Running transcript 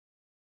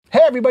Hey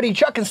everybody,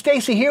 Chuck and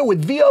Stacy here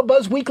with VO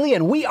Buzz Weekly,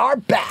 and we are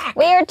back.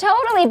 We are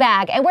totally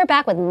back, and we're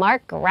back with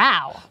Mark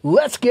Grau.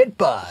 Let's get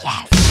buzzed.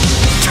 Yes.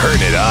 Turn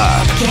it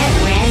up. Get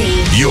ready.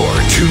 You're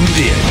tuned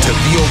in to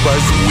VO Buzz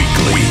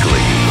Weekly.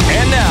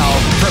 And now,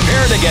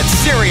 prepare to get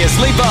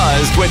seriously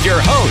buzzed with your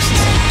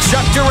hosts,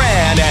 Chuck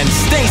Duran and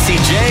Stacy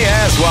J.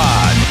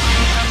 Aswan.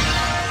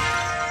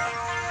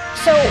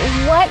 So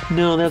what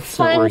that's not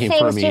fun working for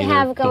things me do you either.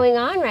 have going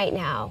on right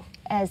now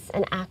as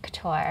an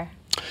actor?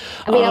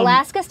 I mean,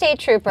 Alaska State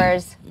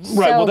Troopers,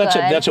 Right. so Well, that's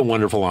good. that's a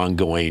wonderful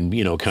ongoing,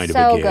 kind of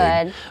So a gig.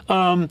 good.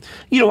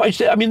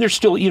 I mean, there's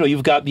still,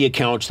 you've got the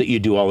accounts that you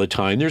do all the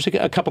time. There's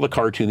a couple of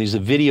cartoons, the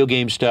video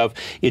game stuff.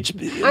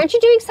 Aren't you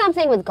doing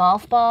something with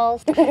golf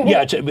balls?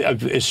 Yeah, it's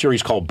a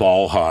series called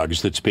Ball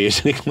Hogs that's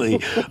basically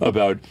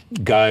about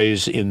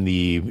guys in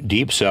the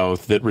deep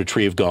south that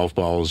retrieve golf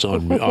balls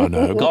on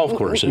golf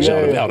courses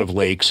out of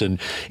lakes and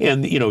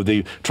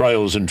the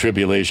trials and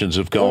tribulations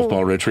of golf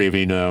ball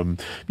retrieving.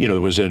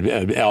 There was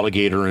an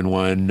alligator in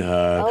one.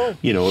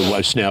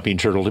 A snapping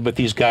turtle. But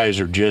these guys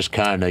are just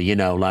kind of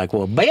like,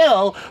 well,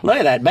 Bill, look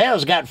at that.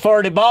 Bill's got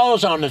 40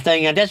 balls on the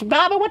thing. And just,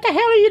 Bobby, what the hell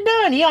are you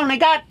doing? He only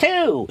got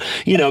 2.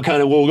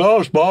 Well,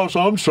 gosh, boss,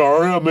 I'm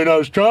sorry. I mean, I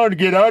was trying to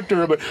get out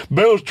there, but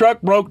Bill's truck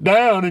broke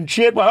down and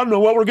shit. Well, I don't know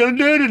what we're going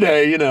to do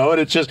today, and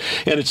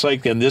it's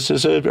like, and this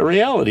is a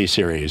reality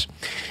series.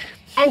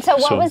 And so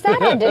what was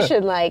that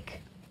audition like?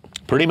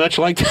 Pretty much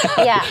like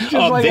that.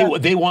 Yeah.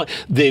 They want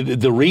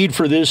the read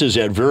for this is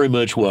that very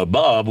much while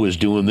Bob was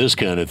doing this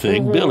kind of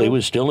thing, Billy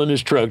was still in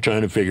his truck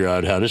trying to figure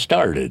out how to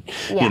start it.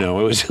 Yeah.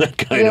 It was that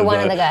kind You're of one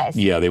of the guys.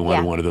 Yeah, they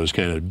wanted Yeah. one of those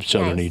kind of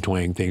southerny Nice.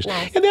 twang things.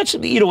 Nice. And that's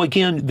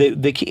again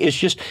the key is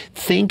just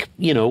think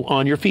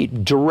on your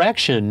feet.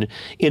 Direction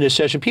in a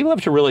session. People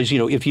have to realize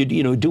if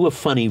you do a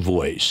funny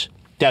voice.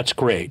 That's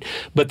great,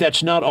 but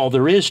that's not all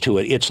there is to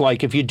it. It's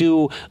like if you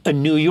do a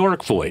New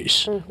York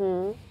voice.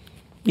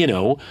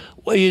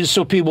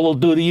 So people will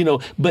do do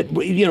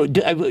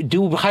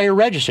higher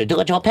register, do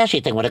a Joe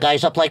Pesci thing where the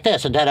guy's up like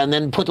this and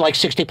then put like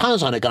 60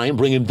 pounds on a guy and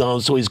bring him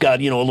down so he's got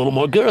a little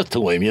more girth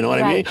to him. You know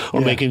what I mean? Or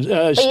make him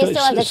But you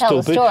still have to tell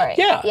the stupid. story.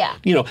 Yeah. Yeah.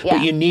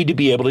 But you need to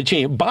be able to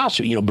change. Boss,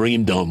 bring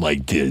him down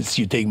like this.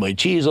 You take my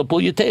cheese, I'll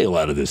pull your tail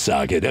out of the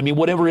socket. I mean,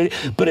 whatever it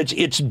is. But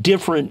it's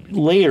different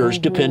layers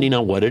depending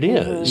on what it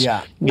is.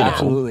 Yeah,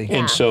 absolutely.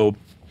 And so.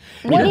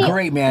 You're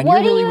great, man. You're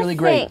really, really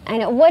great. I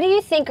know. What do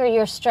you think are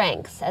your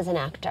strengths as an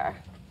actor?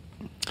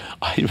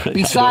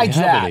 Besides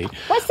that.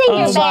 What's in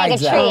your bag of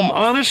Besides that. tricks?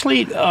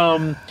 Honestly,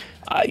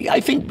 I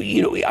think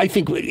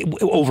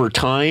over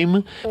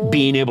time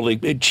being able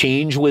to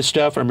change with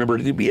stuff. I remember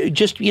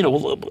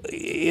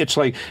it's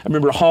like I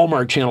remember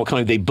Hallmark Channel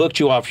they booked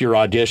you off your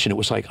audition. It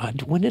was like,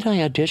 when did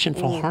I audition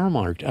for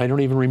Hallmark? I don't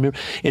even remember.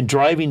 And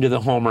driving to the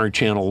Hallmark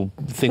Channel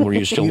thing where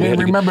you still You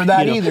didn't remember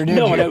that either, did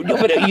you? No,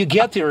 but you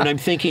get there and I'm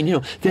thinking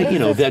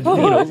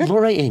that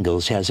Laura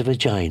Ingalls has a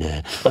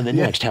vagina on the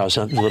next house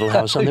on the Little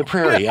House on the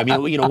Prairie. I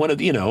mean one of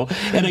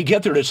and I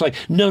get there and it's like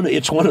no,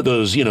 it's one of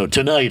those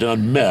tonight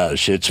on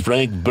MASH. It's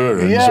Frank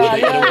Burns.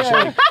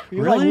 Yeah.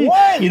 Really? Like,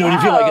 what? You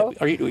feel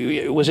like,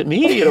 was it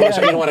me? You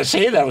don't want to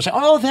say that. I was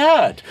like,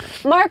 that.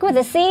 Mark with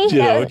a C?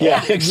 Yeah,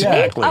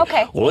 exactly.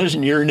 Okay. Well,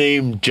 isn't your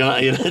name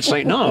John? It's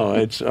like, no,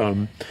 it's,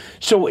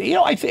 so,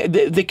 I think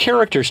the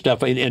character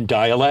stuff and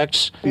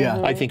dialects,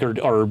 I think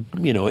are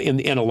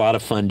and a lot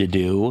of fun to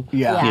do,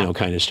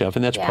 kind of stuff.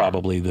 And that's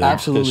probably the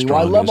Absolutely. the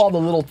Well, I love strongest. all the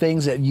little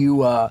things that you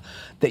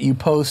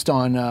post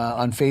on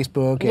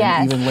Facebook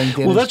and even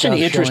LinkedIn. Well, that's and an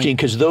stuff interesting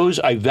because those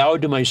I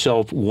vowed to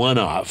myself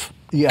one-off.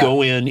 Yeah.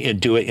 Go in and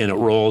do it, and it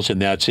rolls,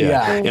 and that's it.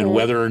 Yeah. And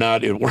whether or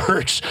not it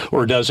works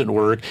or doesn't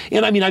work,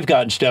 and I mean, I've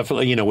gotten stuff,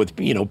 with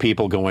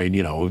people going,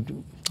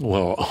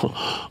 well,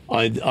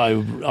 I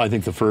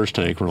think the first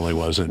tank really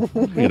wasn't,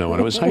 and it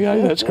was like,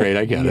 that's great,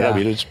 I get it. I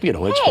mean, it's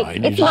it's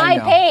fine. It's my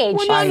page.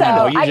 Well, I no,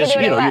 know. you I just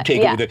can do what I you want.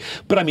 take it with it.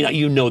 But I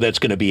mean, that's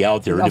going to be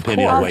out there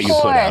depending on what Of you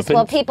put up. course.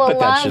 Well, people but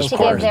that's love just to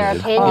part give their of it.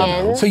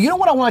 opinions. So you know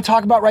what I want to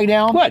talk about right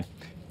now? What?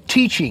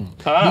 Teaching.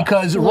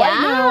 Because right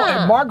now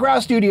at Mark Grau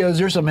Studios,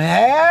 there's some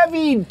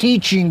heavy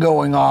teaching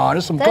going on.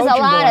 There's some There's a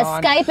coaching lot going of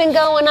on. Skyping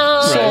going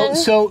on.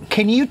 So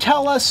can you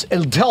tell us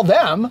and tell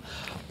them,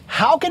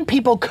 how can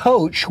people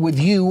coach with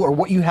you or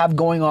what you have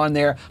going on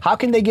there? How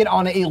can they get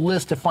on a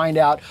list to find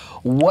out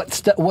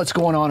what's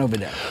going on over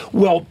there?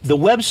 Well, the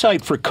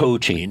website for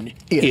coaching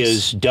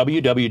is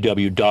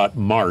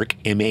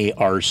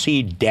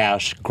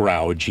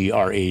www.marc-grau,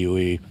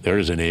 G-R-A-U-E.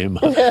 There's a name.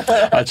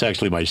 That's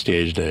actually my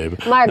stage name.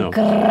 Mark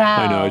Grau.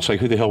 I know. It's like,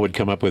 who the hell would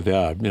come up with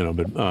that?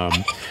 But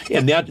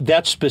and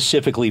that's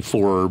specifically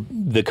for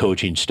the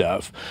coaching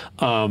stuff.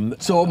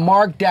 So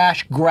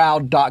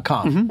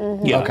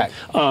mark-grau.com. Yeah. Okay.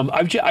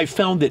 I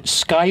found that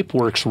Skype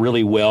works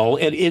really well,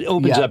 and it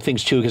opens up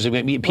things too because I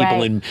meet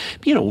people in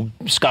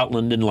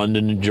Scotland and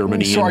London and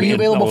Germany. So are you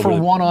and available all for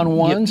over.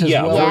 one-on-ones as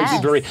yeah, well?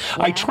 Yes. very.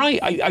 I try.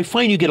 I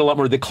find you get a lot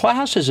more. The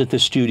classes at the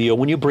studio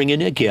when you bring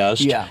in a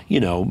guest,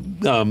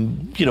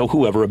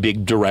 whoever, a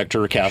big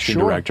director, a casting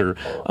director,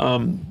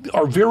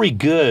 are very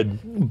good,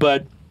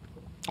 but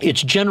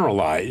it's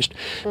generalized,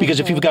 because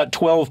if you've got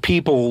 12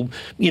 people,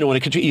 you know,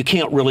 you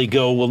can't really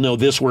go, well, no,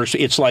 this works.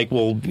 It's like,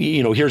 well,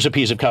 you know, here's a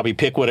piece of copy,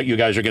 pick what you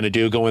guys are going to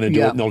do, go in and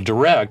do it, and they'll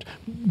direct.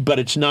 But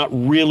it's not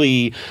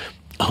really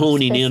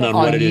honing in on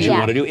what it is you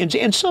want to do.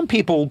 And some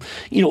people,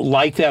 you know,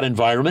 like that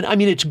environment. I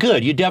mean, it's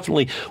good. You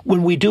definitely,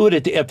 when we do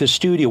it at the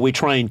studio, we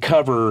try and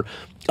cover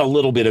a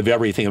little bit of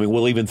everything. I mean,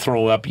 we'll even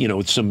throw up, you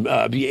know, some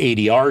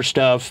ADR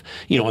stuff,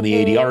 you know, on the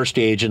ADR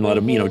stage and let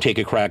them, you know, take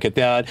a crack at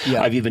that.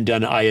 Yeah. I've even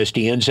done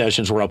ISDN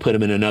sessions where I'll put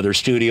them in another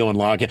studio and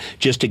lock it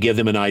just to give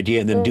them an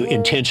idea, and then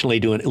intentionally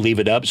leave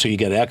it up so you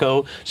get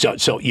echo.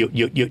 So you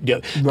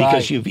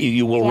because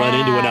you will run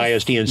into an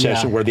ISDN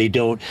session where they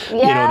don't, you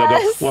know, they'll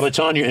go, well, it's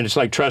on your, and it's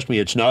like, trust me,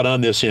 it's not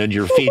on this end.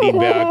 You're feeding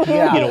back.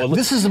 You know,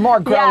 this is the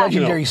Mark Grau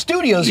Legendary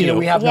Studios here.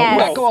 We have no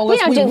echo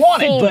unless we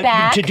want it.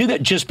 But to do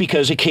that, just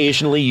because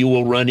occasionally you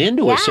will run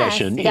into a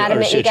session or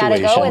a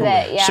situation. Go with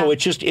it, So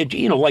it's just,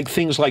 you know, like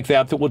things like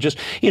that will just,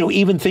 you know,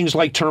 even things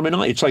like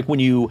terminology. It's like when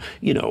you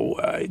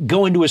know,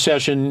 go into a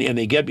session and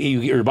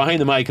you're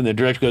behind the mic and the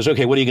director goes,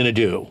 okay, what are you going to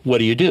do? What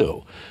do you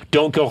do?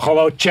 Don't go,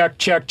 hello, check,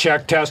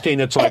 testing.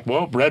 It's like,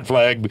 well, red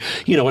flag.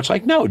 You know, it's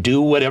like, no,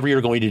 do whatever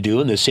you're going to do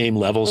in the same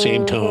level,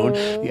 same tone.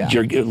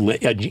 Your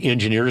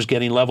engineers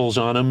getting levels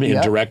on them and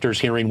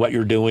directors hearing what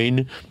you're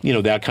doing, you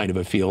know, that kind of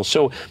a feel.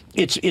 So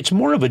it's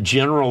more of a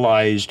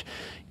generalized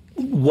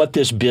what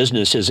this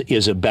business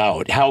is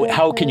about.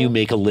 How can you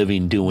make a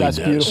living doing this?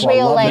 Beautiful.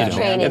 Real life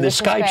training. And the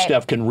Skype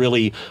stuff can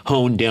really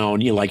hone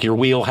down, you know, like your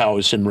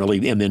wheelhouse and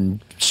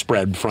then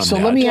spread from that. So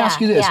let me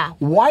ask you this.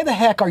 Why the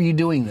heck are you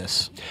doing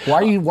this?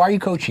 Why are you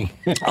coaching?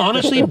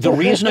 Honestly, the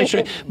reason I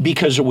started,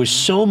 because there was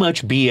so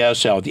much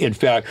BS out. In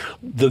fact,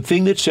 the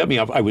thing that set me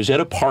off, I was at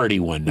a party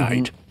one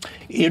night.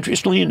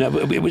 Interestingly enough,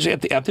 it was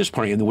at this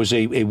party, and there was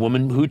a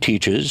woman who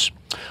teaches,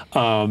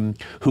 who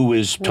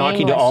was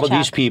talking to all of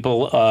these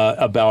people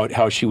about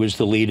how she was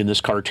the lead in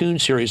this cartoon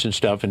series and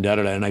stuff, and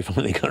da-da-da, and I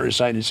finally got her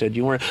aside and said,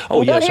 you weren't,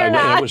 oh, yes, I was. And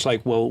I was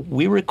like, well,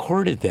 we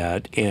recorded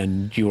that,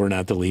 and you were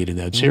not the lead in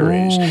that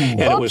series. And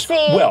it was,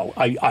 well,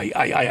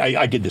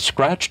 I did the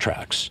scratch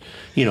tracks,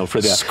 you know, for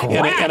that.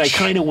 And I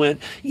kind of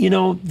went, you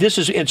know, this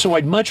is, and so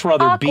I'd much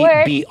rather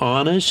be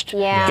honest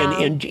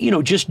and, you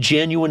know, just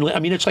genuinely, I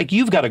mean, it's like,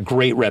 you've got a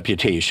great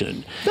reputation.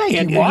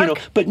 Thank you, Mark.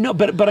 You know,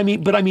 but I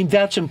mean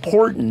that's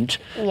important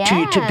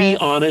to be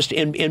honest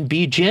and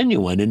be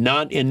genuine and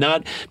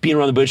not being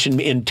around the bush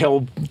and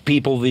tell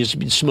people these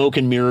smoke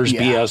and mirrors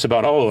BS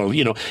about, oh,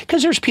 you know,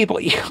 because there's people.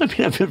 I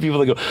mean, I've had people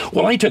that go,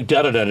 well, I took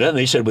da da da da, and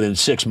they said within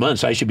 6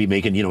 months I should be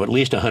making, you know, at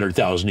least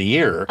 $100,000 a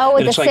year. Oh,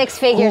 with the six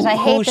figures, I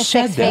hate the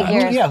six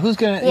figures. Yeah, who's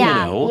gonna? You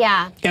know,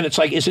 and it's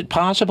like, is it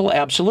possible?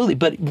 Absolutely,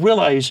 but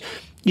realize,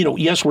 you know,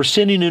 yes, we're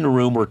sitting in a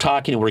room, we're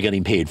talking, and we're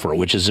getting paid for it,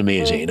 which is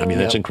amazing. I mean,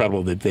 that's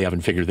incredible that they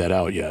haven't figured that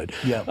out yet.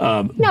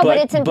 But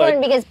it's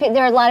important because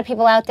there are a lot of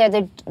people out there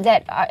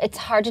that it's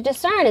hard to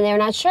discern, and they're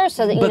not sure.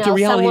 So that, you know, the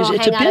reality is,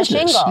 it's a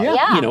business.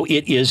 You know,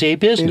 it is a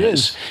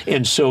business,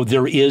 and so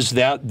there is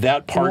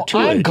that part to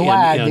it. I'm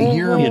glad that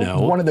you're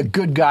one of the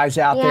good guys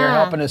out there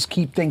helping us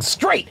keep things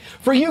straight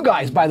for you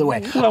guys. By the way,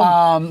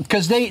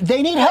 because they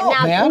need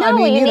help, man. I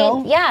mean, you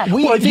know,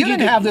 you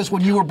didn't have this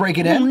when you were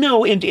breaking in.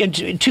 No, and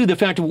to the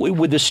fact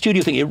with the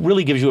studio thing, it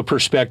really gives you a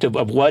perspective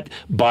of what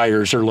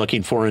buyers are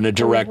looking for in a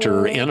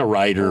director and a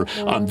writer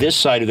on this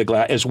side of the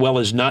glass, as well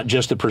as not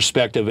just the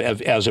perspective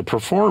as a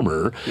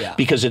performer,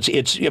 because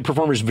it's a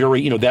performer's very,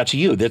 you know, that's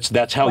you.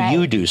 That's how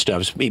you do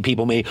stuff.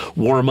 People may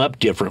warm up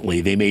differently.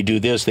 They may do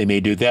this. They may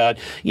do that.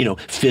 You know,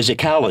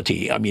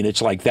 physicality. I mean,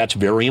 it's like, that's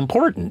very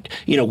important.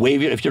 You know,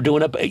 if you're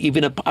doing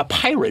even a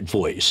pirate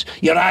voice,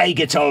 your eye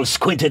gets all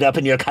squinted up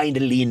and you're kind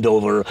of leaned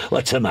over.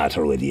 What's the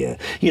matter with you?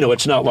 You know,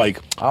 it's not like,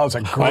 oh, it's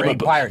a great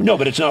pirate.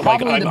 No, but it's not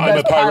probably like, I'm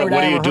a pirate,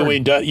 what are you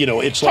doing? You know,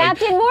 it's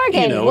Captain like,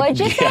 Morgan, you know, what'd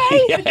you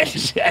say? Yeah,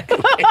 exactly.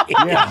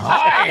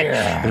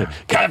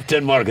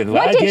 Captain Morgan,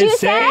 what did you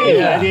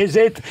say? What is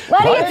it?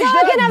 What are you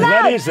talking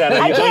about? What is that?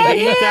 I can't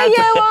hear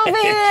you over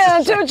here.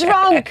 I'm too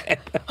drunk.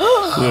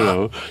 You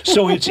know,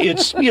 so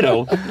it's you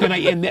know,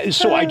 and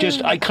so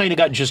I kind of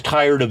got just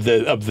tired of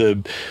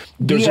the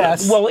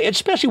well,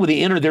 especially with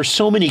the internet, there's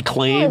so many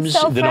claims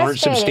that aren't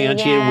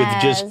substantiated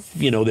with just,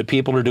 you know, that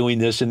people are doing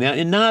this and that,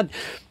 and not.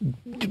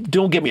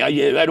 Don't get me.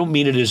 I don't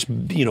mean it as,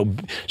 you know,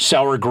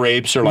 sour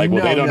grapes or like,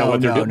 well, they don't know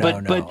what they're doing.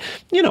 But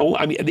you know,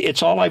 I mean,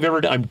 it's all I've ever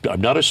done. I'm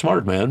not a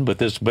smart man, but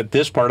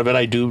this part of it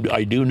I do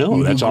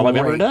know. That's all I've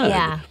ever done.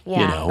 Yeah.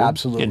 You know,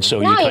 absolutely. And so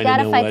you got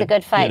to fight the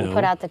good fight and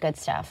put out the good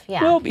stuff.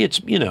 Yeah. Well,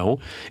 it's, you know,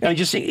 and I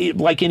just think,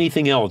 like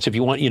anything else, if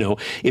you want, you know,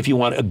 if you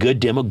want a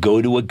good demo,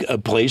 go to a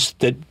place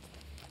that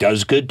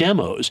does good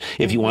demos.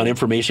 If you want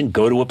information,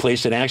 go to a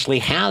place that actually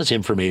has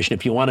information.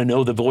 If you want to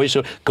know the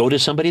voiceover, go to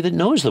somebody that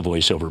knows the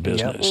voiceover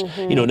business.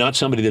 You know, not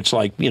somebody that's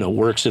like, you know,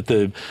 works at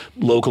the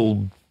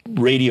local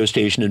radio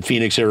station in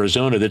Phoenix,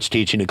 Arizona that's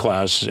teaching a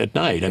class at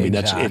night. I mean,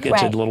 it's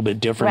a little bit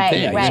different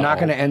thing. You're not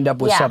going to end up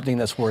with something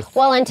that's worth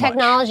Well, and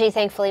technology,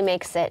 thankfully,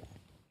 makes it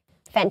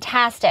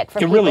fantastic for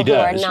It people really who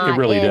are does. not It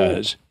really in,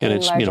 does. And in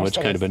it's, larger it's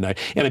kind of a cities. nice,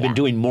 and I've been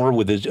doing more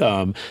with the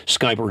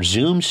Skype or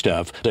Zoom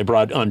stuff. I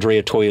brought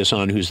Andrea Toyas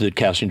on, who's the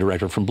casting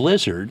director from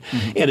Blizzard.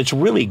 And it's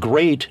really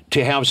great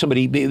to have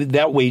somebody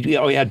that way.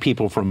 I had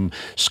people from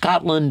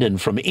Scotland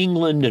and from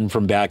England and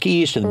from back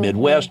east and the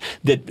Midwest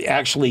that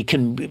actually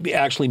can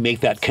actually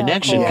make that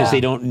connection because cool.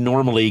 they don't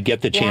normally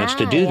get the chance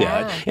to do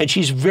that. And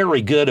she's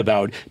very good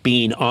about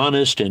being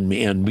honest and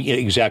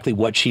exactly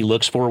what she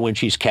looks for when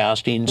she's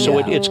casting. So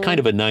it's kind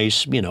of a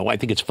nice, I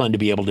think it's fun to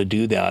be able to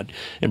do that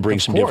and bring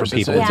some different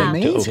people It's to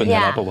amazing. open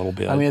that up a little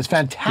bit. I mean, it's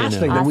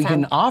fantastic that we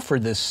can offer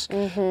this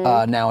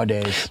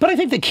nowadays. But I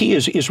think the key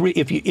is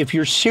if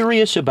you're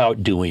serious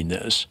about doing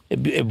this,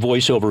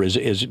 voiceover as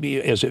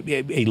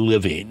a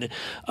living,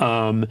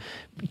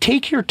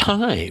 take your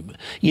time.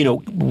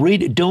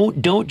 Read.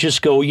 Don't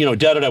just go.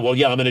 Da da da. Well,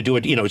 yeah, I'm going to do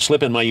it.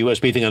 Slip in my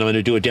USB thing, and I'm going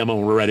to do a demo,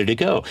 and we're ready to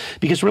go.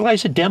 Because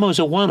realize a demo is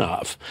a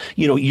one-off.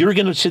 You're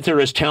going to sit there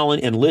as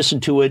talent and listen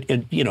to it,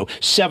 and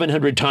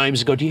 700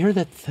 times. And go, do you hear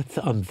that?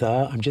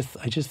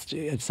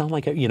 It sounds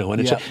like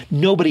and it's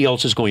nobody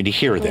else is going to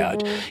hear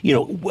that.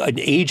 An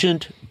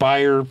agent,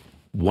 buyer.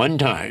 One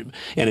time,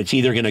 and it's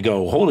either going to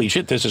go, holy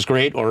shit, this is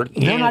great, or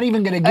they're not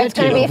even going to get It's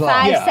going to be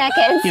 5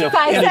 seconds. 5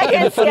 seconds.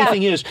 And the funny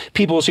thing is,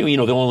 people say,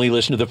 they'll only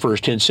listen to the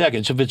first 10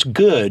 seconds. If it's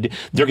good,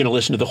 they're going to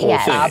listen to the whole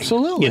thing.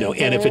 Absolutely.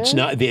 And if it's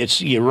not,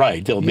 you're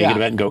right. They'll make it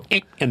event and go,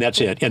 and that's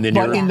it. And then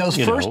But in those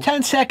first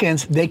 10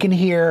 seconds, they can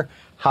hear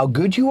how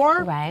good you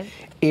are. Right.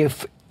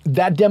 If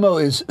that demo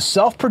is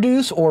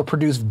self-produced or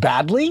produced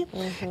badly,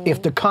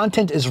 if the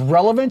content is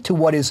relevant to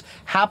what is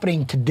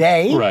happening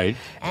today, right,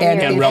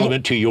 and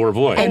relevant to your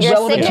voice, and your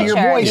relevant to your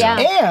signature, voice,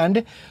 yeah.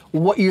 and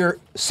what your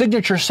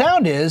signature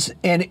sound is,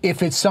 and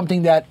if it's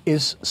something that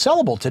is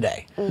sellable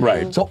today.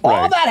 Right. So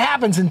all that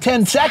happens in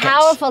 10 seconds.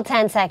 Powerful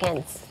 10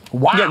 seconds.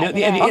 Wow.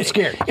 I'm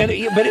scared. But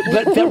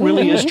that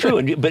really is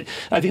true. But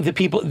I think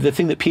the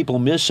thing that people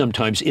miss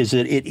sometimes is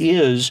that it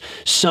is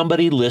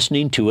somebody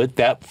listening to it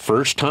that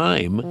first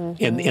time,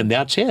 and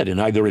that's it.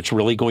 And either it's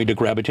really going to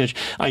grab attention.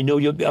 I know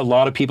a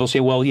lot of people say,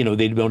 well,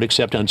 they don't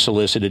accept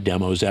unsolicited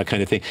demos, that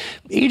kind of thing.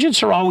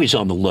 Agents are always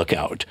on the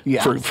lookout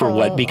for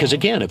what, because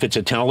again, if it's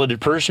a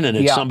talented person and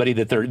it's somebody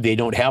that they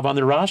don't have on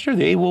their roster,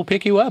 they will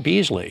pick you up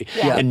easily.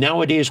 Yeah. And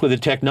nowadays with the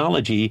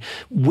technology,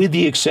 with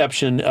the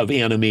exception of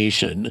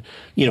animation,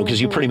 because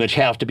you pretty much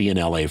have to be in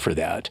LA for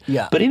that.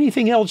 Yeah. But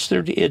anything else,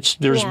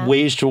 there's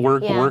ways to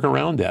work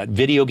around that.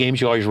 Video games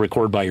you always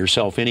record by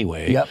yourself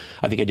anyway. Yep.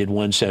 I think I did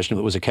one session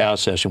that was a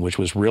cast session, which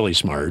was really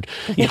smart.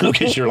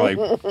 Because you're like,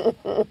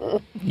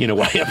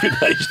 why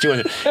everybody's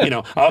doing it.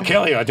 I'll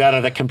kill you.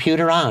 The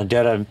computer on.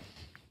 Can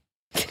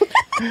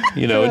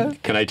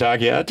I talk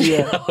yet?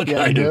 Yeah.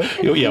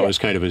 It was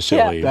kind of a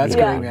silly. That's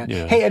great, man.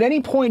 Yeah. Hey, at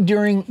any point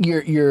during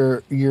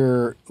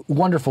your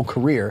wonderful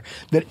career,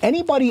 did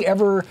anybody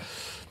ever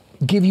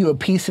give you a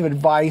piece of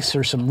advice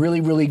or some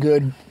really, really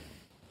good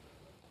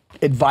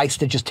advice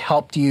that just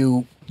helped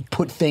you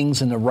put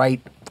things in the right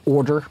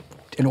order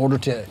in order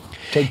to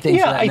take things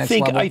to that next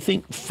level? I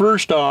think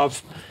first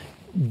off,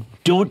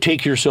 don't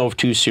take yourself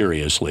too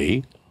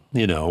seriously,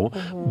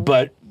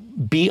 but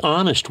be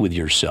honest with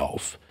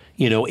yourself.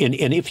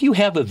 And if you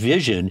have a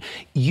vision,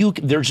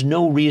 there's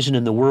no reason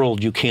in the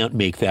world you can't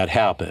make that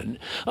happen.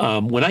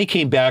 When I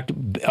came back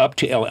up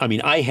to LA,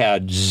 I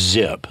had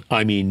zip.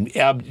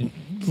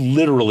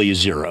 Literally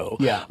zero.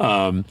 Yeah.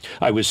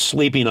 I was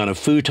sleeping on a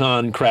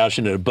futon,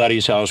 crashing at a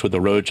buddy's house with the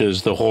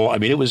roaches. The whole.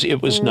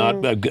 It was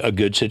not a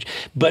good situation.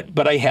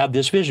 But I had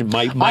this vision.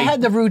 I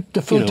had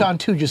the futon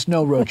too, just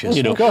no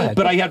roaches. Go ahead.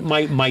 But I had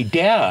my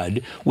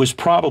dad was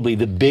probably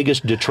the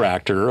biggest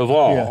detractor of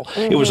all.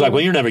 Yeah. It was like,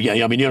 well, you're never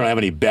getting. You don't have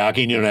any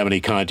backing. You don't have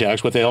any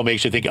contacts. What the hell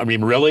makes you think?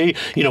 Really?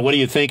 What are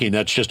you thinking?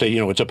 That's just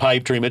it's a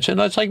pipe dream.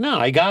 It's like, no,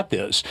 I got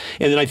this.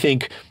 And then I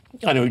think.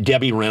 I know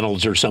Debbie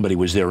Reynolds or somebody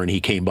was there and he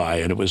came by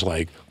and it was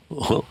like,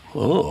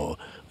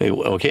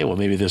 okay, well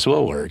maybe this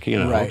will work,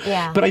 Right.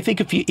 Yeah. But I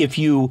think if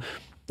you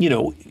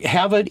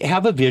have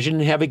a vision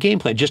and have a game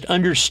plan, just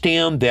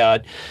understand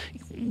that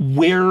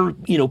where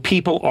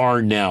people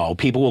are now,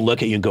 people will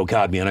look at you and go,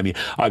 God, man,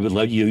 I would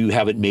love you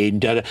have it made,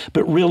 and da-da.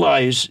 But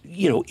realize,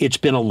 it's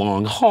been a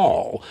long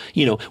haul.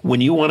 When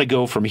you want to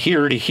go from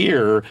here to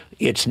here,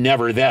 it's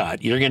never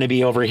that. You're going to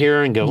be over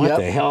here and go, what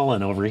the hell,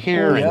 and over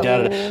here, and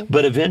da-da.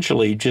 But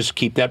eventually, just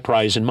keep that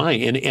prize in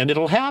mind, and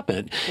it'll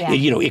happen. Yeah.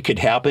 It could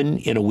happen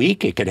in a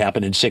week, it could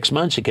happen in 6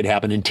 months, it could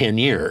happen in 10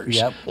 years.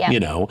 Yep.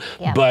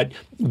 Yep. But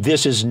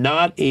this is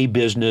not a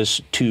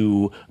business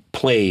to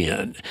play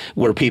in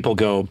where people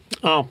go,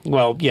 oh,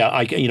 well, yeah,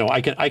 I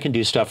can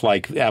do stuff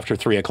like after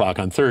 3 o'clock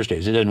on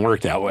Thursdays. It doesn't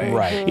work that way.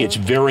 Right. It's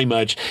very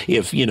much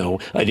if, an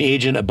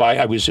agent,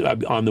 I was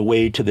on the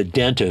way to the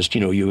dentist,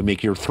 you would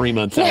make your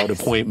 3-month out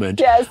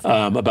appointment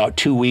about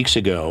 2 weeks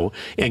ago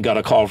and got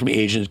a call from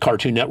agents,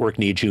 Cartoon Network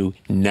needs you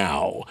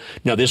now.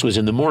 Now, this was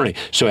in the morning.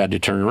 So I had to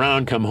turn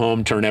around, come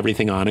home, turn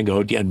everything on and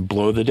go and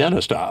blow the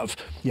dentist off.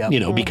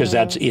 Yep. Because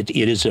it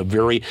is a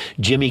very,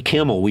 Jimmy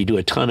Kimmel, we do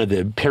a ton of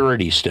the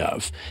parody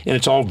stuff. and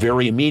it's all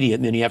very immediate,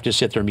 and then you have to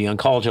sit there and be on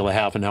call till a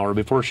half an hour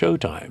before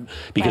showtime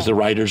because the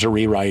writers are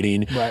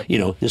rewriting. Right. You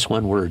know, this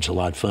one word's a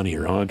lot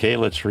funnier. Okay,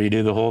 let's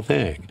redo the whole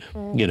thing.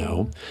 You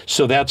know,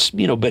 so that's,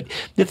 you know, but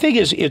the thing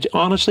is, it's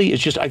honestly,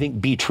 it's just, I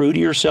think, be true to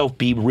yourself,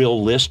 be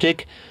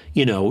realistic.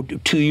 You know,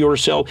 to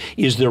yourself.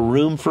 Is there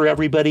room for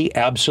everybody?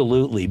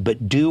 Absolutely.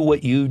 But do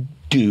what you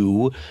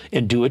do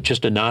and do it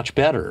just a notch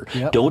better.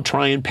 Yep. Don't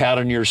try and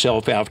pattern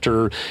yourself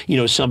after, you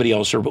know, somebody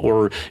else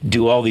or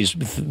do all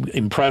these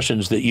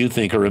impressions that you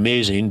think are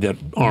amazing that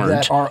aren't.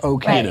 That are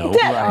okay. You know,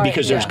 Right.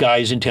 because there's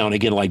guys in town,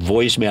 again, like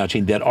voice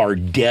matching that are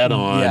dead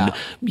on, Yeah.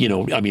 you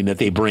know, I mean, that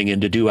they bring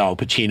in to do Al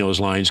Pacino's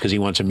lines because he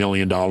wants $1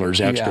 million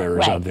extra or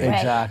Right, something. right.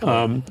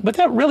 Exactly. But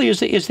that really is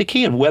the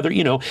key. And whether,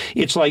 you know,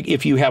 it's like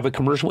if you have a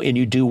commercial and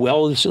you do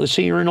well, let's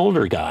say you're an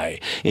older guy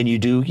and you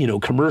do, you know,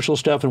 commercial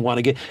stuff and want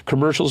to get,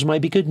 commercials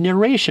might be good,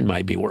 narration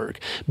might be work.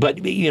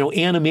 But, you know,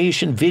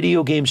 animation,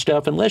 video game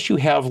stuff, unless you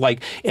have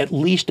like at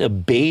least a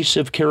base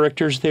of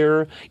characters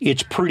there,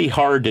 it's pretty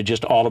hard to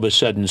just all of a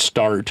sudden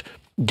start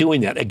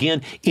doing that.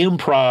 Again,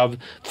 improv,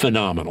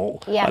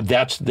 phenomenal. Yeah.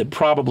 That's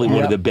probably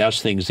one of the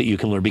best things that you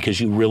can learn because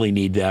you really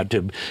need that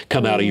to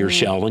come out of your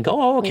shell and go,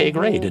 oh, okay,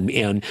 great.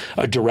 And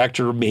a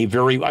director may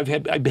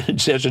I've been in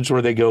sessions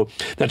where they go,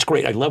 that's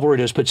great. I love where it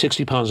is. Put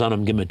 60 pounds on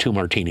him, give him a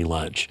 2-martini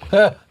lunch.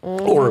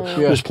 Or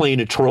was playing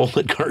a troll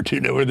in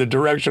cartoon where the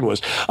direction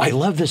was, I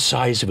love the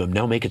size of him.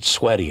 Now make it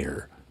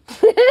sweatier.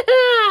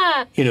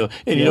 You know,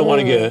 and you don't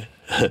want to go,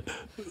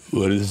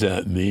 what does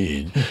that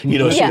mean? You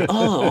know, so,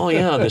 oh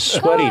yeah, the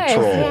sweaty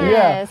troll.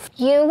 Yes.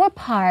 You were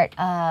part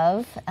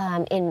of,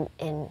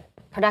 in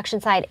production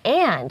side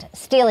and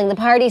stealing the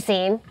party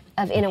scene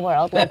of In a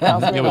World, Lake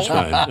Bell's movie. It was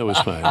fun. It was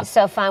fun.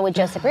 So fun with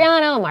Joe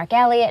Cipriano and Mark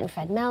Elliott and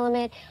Fred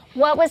Melamed.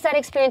 What was that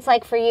experience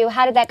like for you?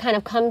 How did that kind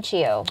of come to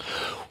you?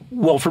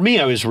 Well, for me,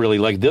 I was really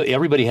like,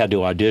 everybody had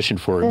to audition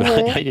for it,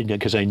 but I didn't,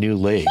 because I knew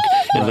Lake,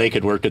 and Lake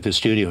had worked at the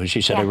studio, and she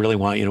said, I really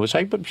want you. And it was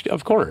like,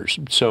 of course.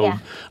 So,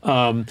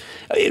 and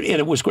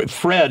it was great.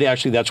 Fred,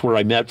 actually, that's where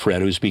I met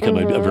Fred, who's become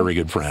a very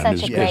good friend,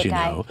 Such a as great you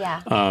guy. know.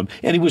 Yeah.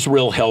 And he was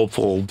real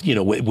helpful, you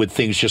know, with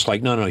things just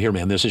like, no, here,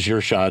 man, this is your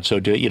shot,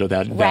 so do, you know,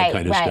 that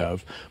kind of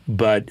stuff.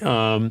 But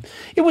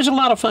it was a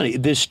lot of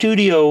fun. The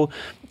studio,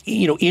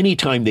 you know,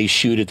 anytime they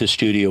shoot at the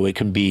studio, it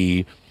can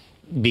be,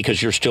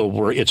 because you're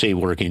still, it's a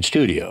working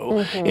studio.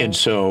 And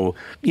so,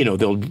 you know,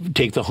 they'll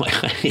take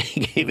he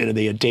came in and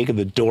they had taken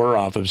the door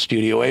off of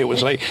Studio A. It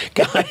was like,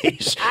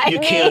 guys,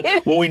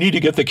 can't, well, we need to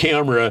get the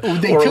camera.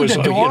 They or took it was,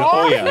 the door off?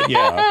 Oh,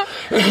 yeah.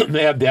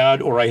 They had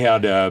that, or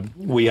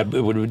we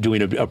were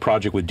doing a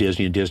project with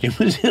Disney, and Disney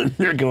was in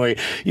there going,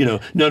 you know,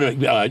 no,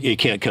 it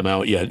can't come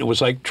out yet. It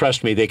was like,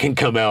 trust me, they can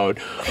come out.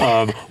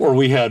 Or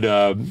we had,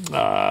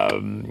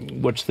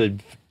 what's the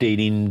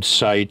dating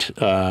site,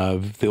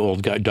 the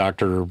old guy,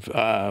 Dr.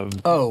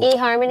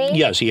 eHarmony?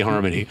 Yes,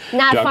 eHarmony.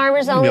 Not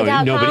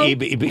FarmersOnly.com? No, but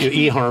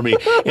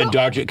eHarmony. And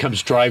Doctor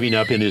comes driving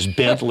up in his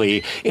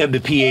Bentley, and the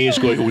PA is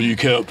going, well, you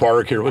can't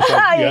park here. It was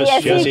like,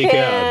 yes, he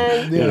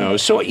can. You know,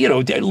 so, you know,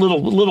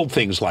 little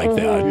things like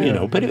that, you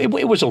know. But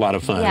it was a lot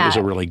of fun. It was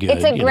a really good.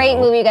 It's a great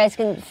movie. You guys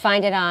can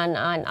find it on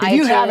iTunes. If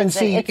you haven't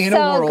seen it's In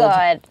so a World,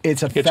 good.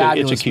 it's a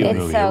fabulous it's a cute movie.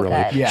 movie, so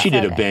really. good. Yeah. She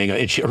did So a bang.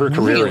 Her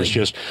career is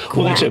just,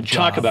 well, it's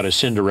talk about a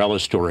Cinderella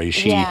story.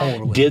 She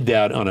did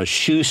that on a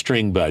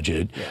shoestring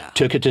budget,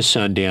 took it to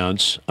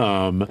Sundance,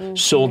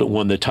 sold it,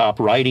 won the top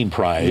writing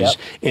prize,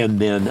 and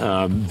then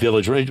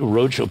Village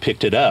Roadshow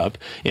picked it up,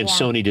 and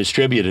Sony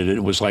distributed it.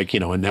 It was like,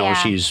 you know, and now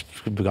she's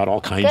got all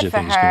kinds Good of for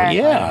things her. going.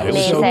 Yeah, it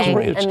was so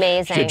great.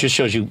 Amazing. It just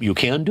shows you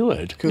can do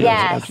it.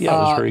 Yes. Yeah, it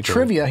was very cool.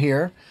 Trivia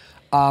here.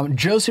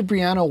 Joe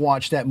Cipriano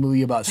watched that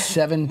movie about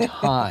 7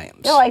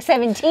 times. No, like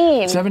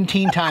 17.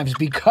 17 times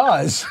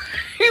because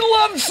he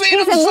loved seeing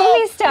He's himself. a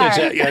movie star.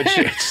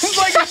 It's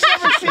like he's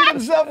never seen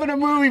himself in a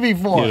movie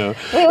before. You know,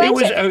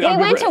 We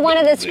went to one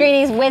of the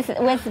screenings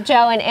with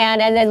Joe and Ann,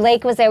 and then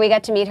Lake was there. We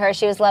got to meet her.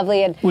 She was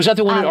lovely. And was that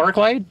the one at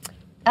ArcLight?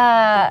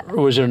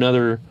 Or was there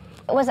another?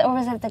 was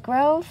it the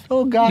Grove?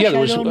 Oh gosh, Yeah,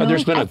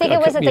 there's been I think it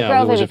was at the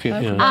Grove. there was a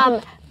maybe.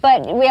 few,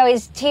 But we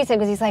always tease him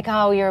because he's like,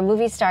 "Oh, you're a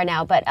movie star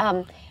now." But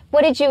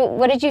what did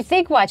you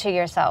think watching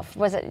yourself?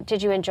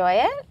 Did you enjoy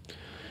it?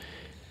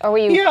 Or were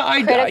you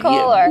critical?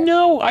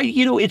 No,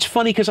 you know, it's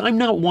funny because I'm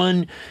not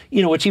one,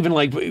 you know, it's even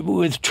like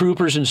with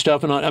Troopers and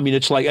stuff. And I mean,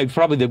 it's like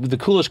probably the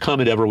coolest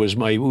comment ever was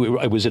I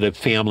was at a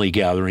family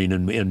gathering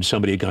and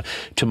somebody had gone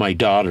to my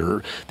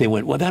daughter. They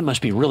went, well, that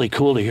must be really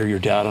cool to hear your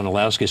dad on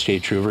Alaska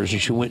State Troopers. And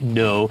she went,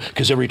 no,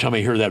 because every time I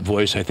hear that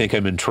voice, I think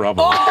I'm in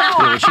trouble.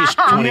 You know, she's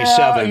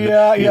 27.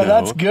 Yeah, you know.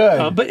 that's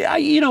good.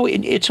 But, you know,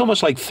 it's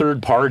almost like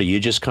third party.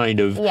 You just kind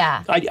of,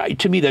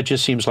 to me, that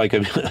just seems like, I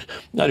don't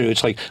know,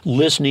 it's like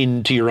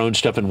listening to your own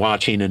stuff and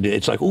watching, and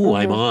it's like, ooh,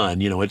 I'm on.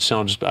 You know, it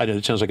sounds like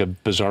a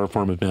bizarre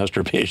form of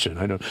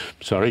masturbation.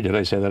 Sorry, did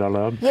I say that out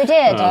loud? You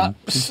did.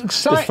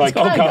 It's like,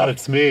 oh God,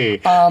 it's me.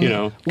 You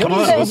know, come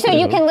on. So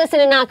you can listen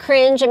and not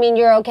cringe. I mean,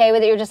 you're okay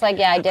with it. You're just like,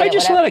 yeah, I did it. I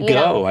just whatever, let it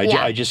go. You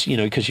know? I just, you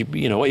know, because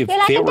you know, if You're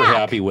like they a were duck.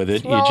 happy with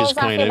it, you Rolls just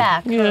off kind your of,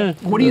 back. yeah.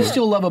 What do you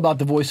still love about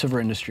the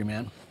voiceover industry,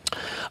 man?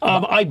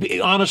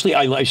 Honestly,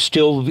 I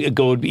still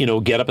go,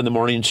 get up in the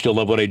morning and still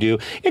love what I do.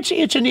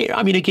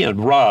 I mean, again,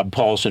 Rob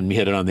Paulson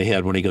hit it on the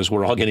head when he goes,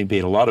 we're all getting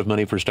paid a lot of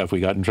money for stuff we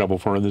got in trouble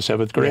for in the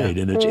 7th grade.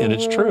 Yeah. And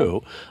it's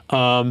true.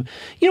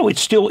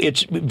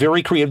 It's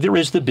very creative. There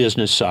is the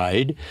business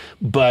side,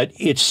 but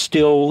it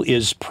still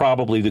is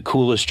probably the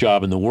coolest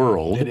job in the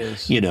world. It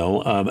is.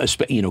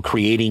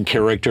 Creating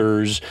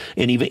characters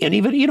and even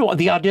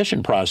the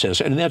audition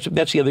process. And that's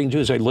the other thing too,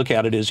 is I look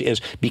at it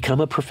as become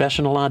a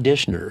professional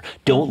auditioner.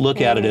 Don't look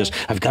at it as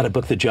I've got to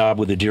book the job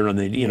with the deer on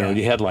the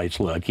the headlights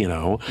look,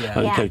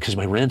 because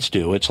my rent's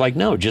due. It's like,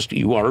 no, just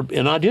you are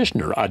an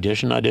auditioner.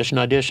 Audition.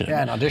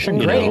 Yeah, an audition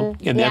great.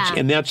 And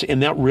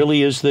that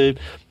really is the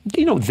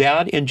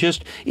that, and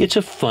just it's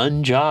a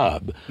fun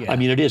job. Yeah. I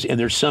mean, it is, and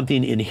there's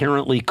something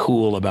inherently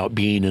cool about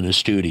being in a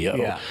studio.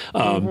 Yeah.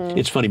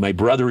 It's funny. My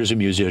brother is a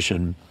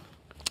musician,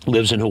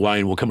 lives in Hawaii,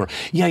 and will come around.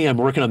 Yeah, I'm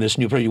working on this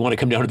new project. You want to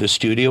come down to the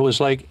studio? It's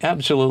like,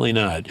 absolutely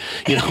not.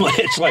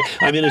 It's like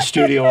I'm in a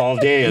studio all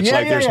day. It's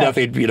there's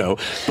nothing,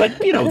 But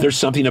there's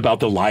something about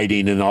the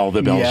lighting and all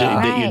the bells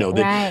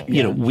that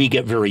we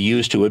get very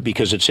used to it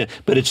because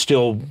but it's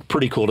still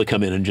pretty cool to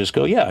come in and just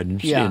go,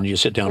 and you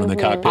sit down in the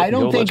cockpit. I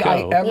don't and go, think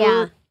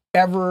I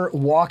ever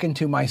walk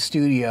into my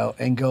studio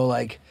and go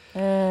like,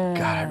 God,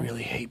 I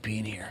really hate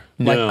being here.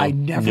 No, I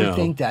never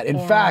think that. In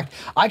fact,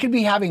 I could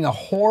be having a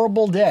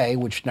horrible day,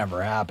 which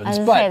never happens.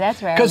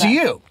 That's rare. Because of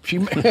you.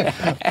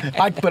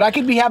 But I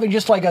could be having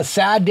just like a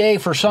sad day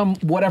for some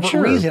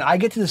whatever reason. I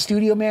get to the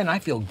studio, man, and I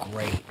feel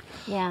great.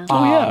 Yeah.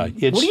 What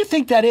do you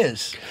think that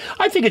is?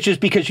 I think it's just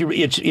because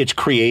it's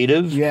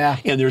creative. Yeah.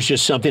 And there's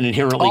just something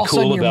inherently all of a cool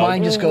sudden about your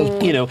mind just goes.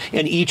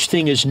 And each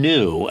thing is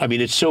new. I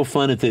mean, it's so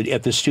fun at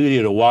the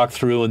studio to walk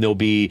through, and there'll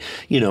be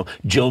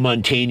Joe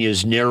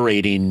Mantegna's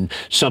narrating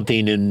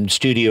something in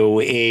Studio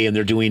A, and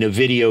they're doing a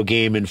video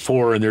game in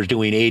 4, and they're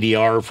doing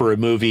ADR for a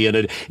movie,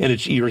 and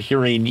it's you're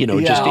hearing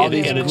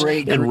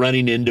and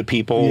running into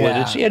people,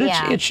 and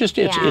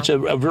it's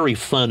a very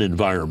fun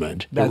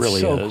environment. That's it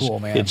really so is. cool,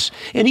 man.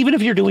 And even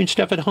if you're doing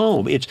stuff at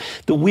home, it's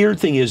the weird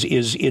thing is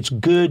it's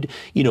good.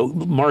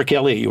 Mark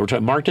Elliott, you were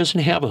talking. Mark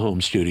doesn't have a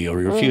home studio, or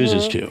he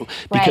refuses to,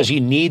 because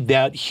you need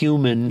that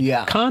human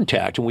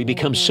contact, and we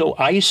become so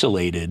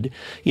isolated.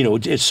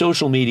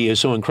 Social media is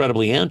so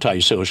incredibly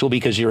antisocial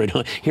because you're at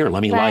home. Here,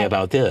 let me lie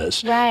about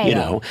this. Right.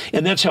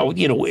 And that's how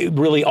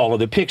really all of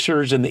the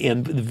pictures and the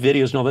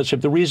videos and all that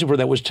stuff. The reason for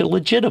that was to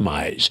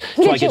legitimize.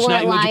 It's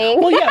not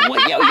lying. Well,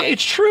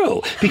 it's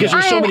true because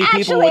there's so many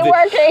people with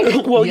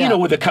working.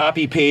 With the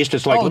copy paste.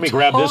 It's like, let me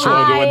grab this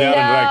logo and that,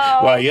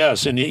 and like,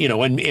 yes, and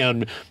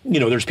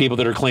there's people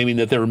that are claiming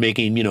that they're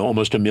making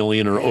almost $1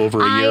 million or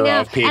over a year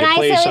off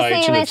pay-to-play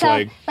sites, and it's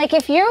like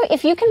if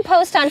you can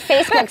post on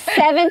Facebook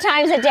 7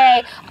 times a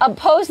day, a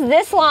post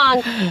this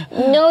long,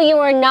 no, you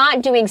are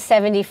not doing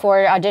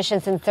 74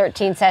 auditions in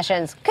 13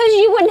 sessions because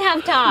you wouldn't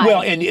have time.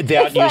 Well, and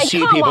that you see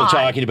people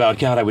talking about,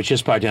 God, I was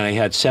just by down, I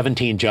had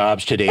 17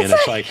 jobs today, and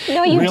it's like,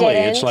 no, you really,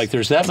 didn't. it's like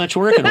there's that much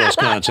work in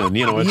Wisconsin.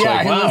 It's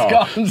like,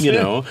 wow,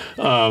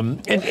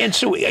 and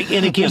so,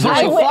 and again, there's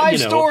 5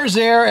 stores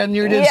there, and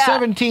you did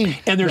 17.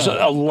 And there's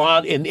a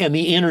lot, and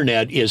the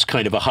internet is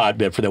kind of a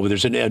hotbed for that, where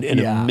there's an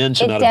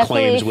immense amount of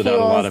claims without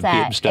a lot of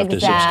stuff to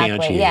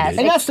substantiate it.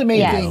 And that's the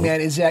main thing,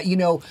 man, is that,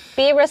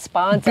 be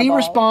responsible. Be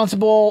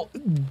responsible.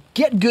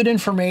 Get good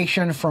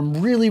information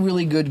from really,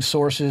 really good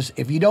sources.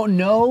 If you don't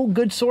know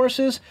good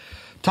sources,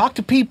 talk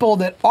to people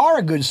that are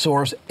a good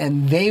source,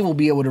 and they will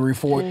be able to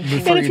refer you to good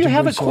sources. And if you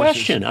have a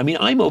question, I mean,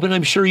 I'm open.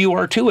 I'm sure you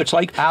are too. It's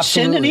like,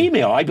 send an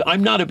email.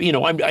 I'm not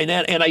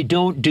and I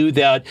don't do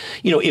that.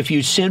 If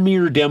you send me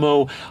your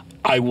demo,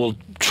 I will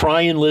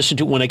try and listen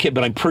to it when I can,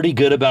 but I'm pretty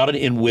good about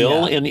it and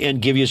will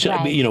and give you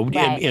some,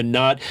 and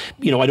not,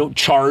 I don't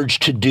charge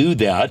to do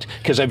that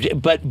because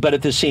but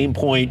at the same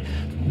point,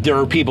 there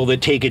are people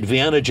that take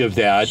advantage of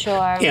that.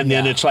 Sure. And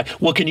then it's like,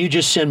 well, can you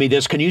just send me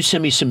this? Can you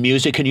send me some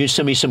music? Can you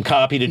send me some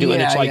copy to do it?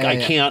 And it's like, I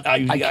can't.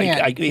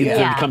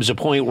 There comes a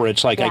point where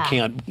it's like, I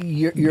can't.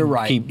 You're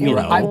right. You're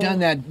right. I've done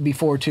that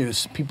before too.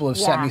 People have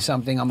sent me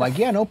something. I'm like,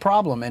 no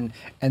problem. And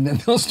then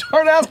they'll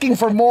start asking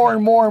for more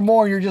and more and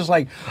more. You're just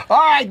like, all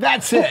right,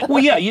 that's it.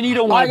 Well, you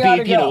don't want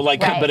to be,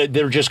 but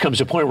there just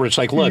comes a point where it's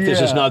like, look, this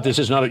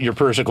is not your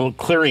personal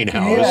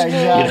clearinghouse.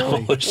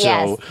 Yeah,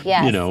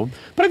 exactly.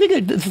 But I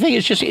think the thing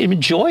is just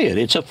enjoy it.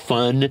 It's a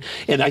fun,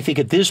 and I think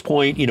at this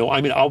point,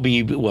 I'll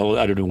be, I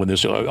don't know when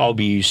this, I'll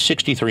be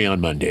 63 on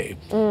Monday.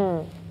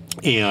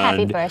 And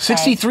happy birthday.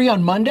 63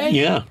 on Monday?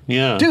 Yeah.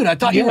 Dude, I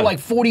thought you were like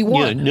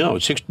 41. Yeah, no,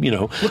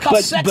 Look how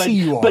sexy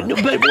you are. But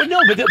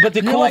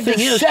the cool like thing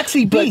is,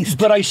 sexy beast.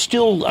 But I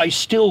still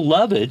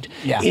love it.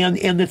 Yeah.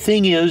 And the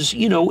thing is,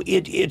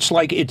 it's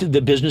like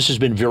the business has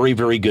been very,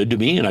 very good to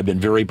me, and I've been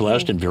very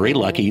blessed and very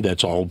lucky.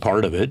 That's all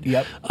part of it.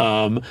 Yep.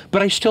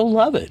 But I still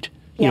love it.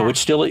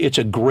 It's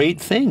a great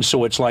thing.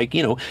 So it's like,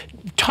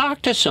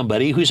 talk to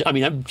somebody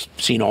I've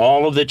seen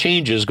all of the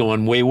changes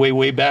going way, way,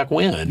 way back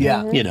when.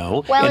 Yeah.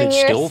 Well, and it's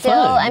still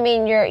fun. I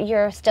mean,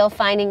 you're still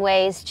finding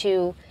ways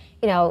to,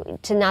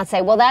 to not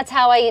say, well, that's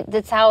how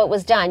it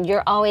was done.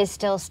 You're always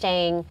still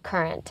staying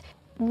current.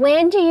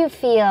 When do you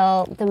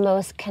feel the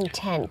most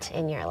content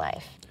in your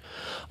life?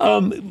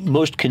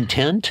 Most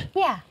content?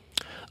 Yeah.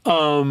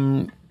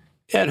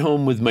 At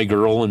home with my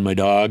girl and my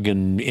dog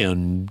and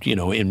you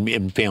know,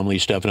 in family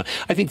stuff. And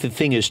I think the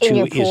thing is too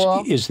your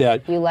pool? is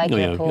that You like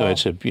your pool? I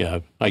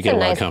get a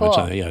lot nice of comments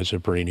pool. on it. Yeah, it's a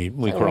pretty neat.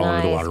 We crawl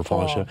under the nice waterfall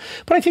and pool.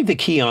 stuff. But I think the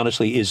key,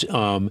 honestly, is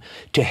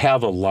to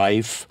have a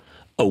life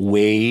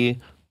away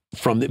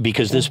from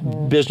because this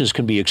business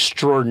can be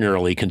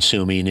extraordinarily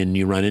consuming, and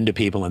you run into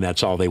people, and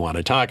that's all they want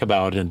to talk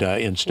about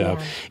and stuff.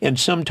 Yeah. And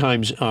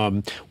sometimes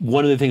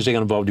one of the things I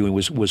got involved doing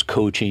was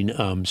coaching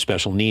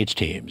special needs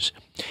teams,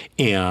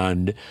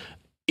 and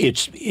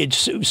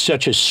it's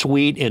such a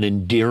sweet and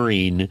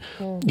endearing,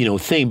 you know,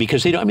 thing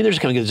because they don't. I mean, there's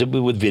kind of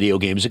with video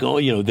games that go,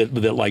 you know,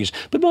 that likes,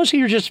 but mostly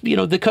you're just, you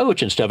know, the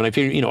coach and stuff. And I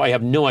figure, you know, I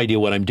have no idea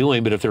what I'm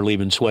doing, but if they're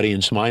leaving sweaty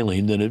and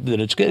smiling, then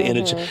it's good. And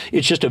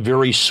it's just a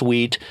very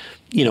sweet,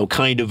 you know,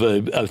 kind of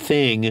a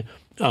thing.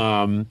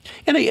 And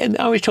I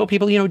always tell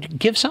people, you know,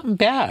 give something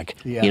back.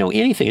 Yeah. You know,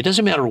 anything. It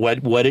doesn't matter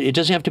what it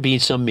doesn't have to be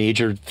some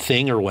major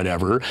thing or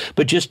whatever,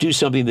 but just do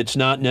something that's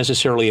not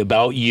necessarily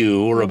about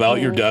you or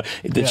about your dog.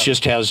 That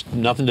just has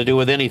nothing to do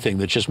with anything.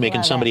 That's just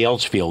making Love somebody it.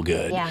 else feel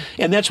good. Yeah.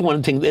 And that's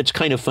one thing that's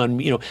kind of fun.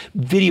 You know,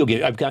 video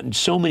game. I've gotten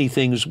so many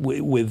things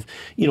with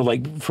you know,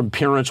 like from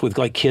parents with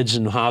like kids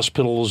in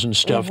hospitals and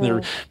stuff, and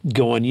they're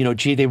going, you know,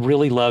 gee, they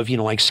really love, you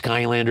know, like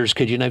Skylanders.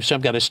 Could you know, so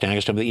I've got a stack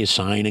of stuff that you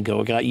sign and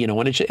go, you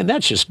know, and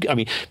that's just, I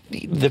mean,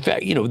 the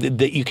fact, you know,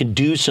 that you can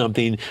do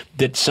something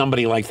that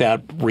somebody like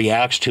that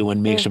reacts to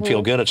and makes them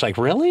feel good. It's like,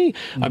 really?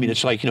 I mean,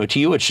 it's like, you know, to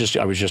you, it's just,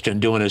 I was just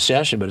doing a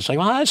session, but it's like,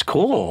 well, that's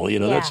cool. You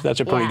know, Yeah. that's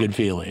a pretty Yeah. good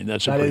feeling.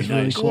 That's a That pretty is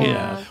really nice. cool.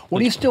 Yeah. What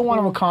do you still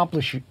want to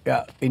accomplish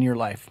in your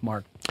life,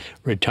 Mark?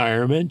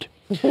 Retirement.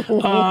 That's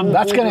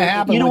going to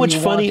happen. You know when what's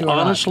you want funny? to or not.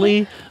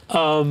 Honestly,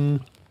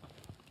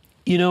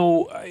 you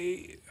know,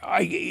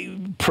 I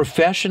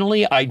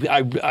professionally,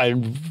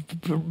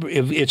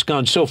 it's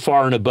gone so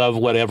far and above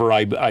whatever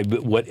I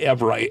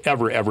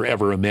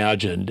ever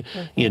imagined.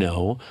 You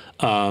know,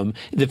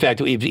 the fact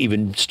that we've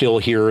even still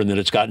here and that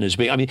it's gotten as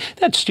big. I mean,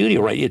 that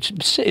studio, right? It's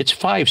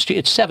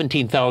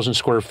 17,000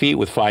 square feet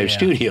with 5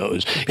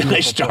 studios, and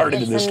I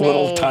started in this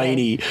little amazing.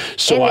 tiny.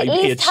 So In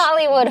East it's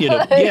Hollywood you know,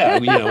 hood. yeah,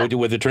 you know,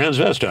 with the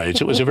transvestites,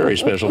 it was a very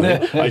special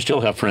thing. I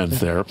still have friends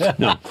there.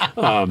 No,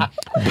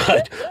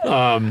 but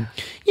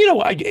you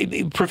know,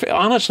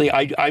 honestly,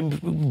 I'm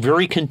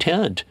very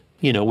content,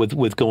 you know,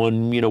 with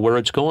going, you know, where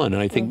it's going.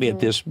 And I think at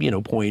this, you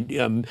know, point,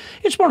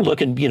 it's more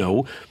looking, you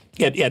know,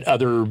 at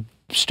other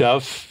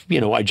stuff, you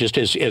know, I just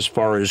as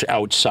far as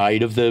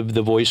outside of the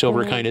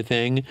voiceover kind of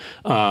thing,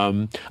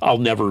 I'll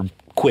never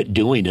quit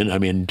doing it. I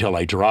mean, until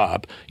I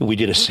drop. We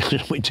did I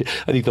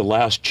think the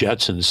last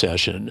Jetson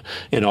session,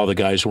 and all the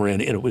guys were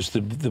in, and it was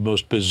the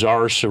most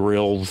bizarre,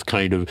 surreal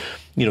kind of,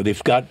 you know,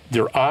 they've got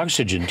their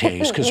oxygen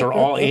tanks because they're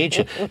all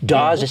ancient.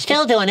 Dawes is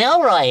still doing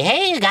Elroy.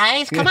 Hey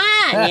guys, come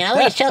on, you know,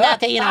 they still got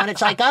the, you know, and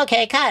it's like,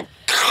 okay, cut.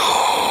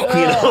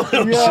 You know,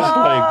 it was just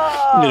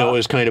like, you know, it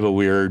was kind of a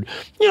weird,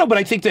 you know, but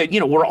I think that, you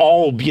know, we're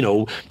all, you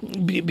know,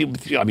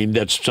 I mean,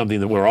 that's something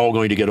that we're all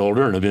going to get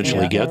older and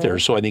eventually get there.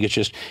 So I think it's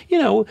just, you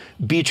know,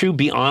 be true,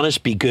 be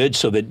honest, be good,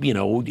 so that, you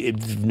know,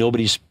 if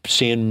nobody's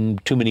saying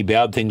too many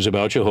bad things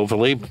about you,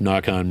 hopefully,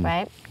 knock on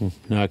this.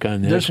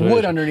 There's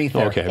wood underneath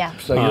there. Okay. Yeah.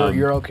 So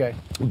you're okay.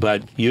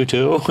 But you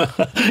too.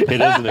 It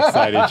is an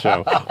exciting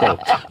show.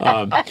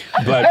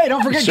 But Hey,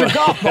 don't forget your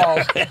golf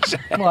balls.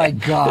 My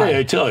God. Hey,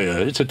 I tell you,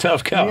 it's a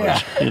tough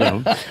couch, you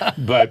know.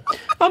 But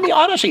I mean,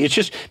 honestly, it's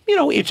just, you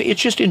know, it's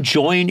just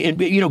enjoying and,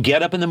 you know,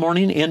 get up in the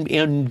morning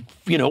and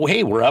you know,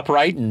 hey, we're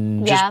upright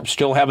and just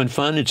still having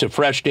fun. It's a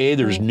fresh day.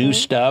 There's new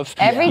stuff.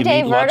 Every You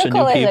day meet lots of new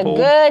vertical is a people,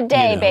 good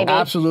day, you know. baby.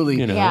 Absolutely.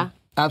 You know. Yeah.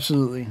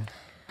 Absolutely.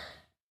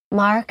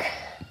 Mark,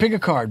 Pick a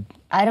card.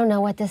 I don't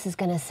know what this is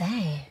going to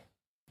say.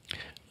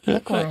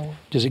 Pick one.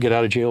 Does it get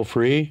out of jail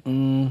free?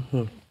 Nothing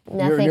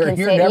you're can never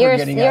save. You're,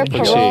 getting you're out of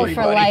jail paroled free,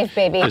 for buddy. life,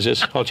 baby. Is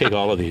this? I'll take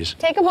all of these.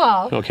 Take them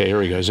all. Okay, here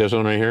we go. Is this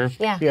one right here?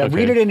 Yeah. Yeah, Okay.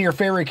 read it in your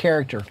favorite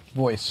character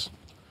voice.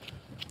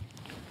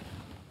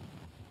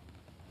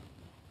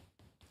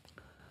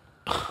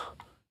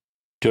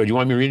 Do you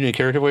want me reading a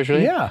character voice,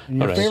 really? Yeah, in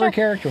your All right. favorite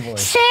character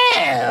voice.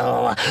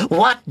 So,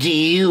 what do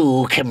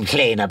you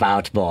complain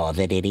about more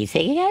than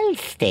anything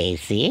else,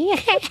 Stacy?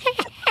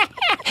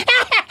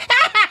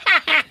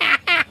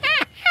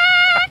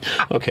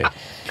 Okay.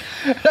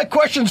 That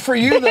question's for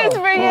you, though. It's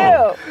for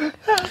you.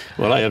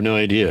 Well, I have no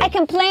idea. I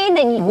complain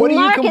that What do you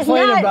Mark is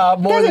complain not,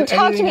 about more doesn't than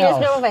talk to me. anything There's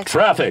no else? advice.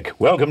 Traffic.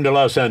 Welcome to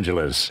Los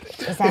Angeles.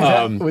 Is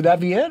that Would that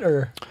be it,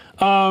 or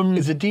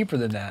is it deeper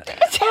than that?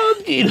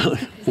 You know,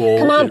 well,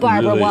 Come on, it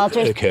Barbara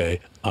Walters. Okay.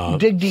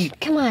 Dig deep.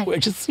 Come on.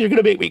 You're going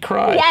to make me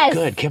cry. Yes.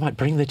 Good. Come on,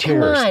 bring the Come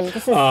tears. on.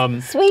 This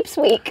is sweeps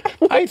week.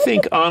 I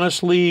think,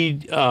 honestly,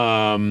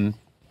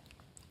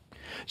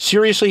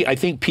 seriously, I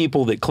think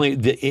people that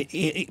claim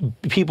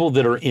people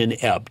that are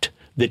inept,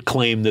 that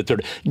claim that they're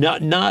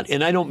not,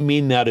 and I don't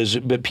mean that as,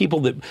 but people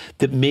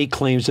that make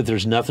claims that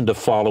there's nothing to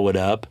follow it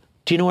up.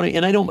 Do you know what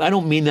and I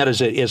don't mean that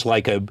as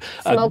like a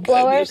Smoke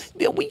blowers?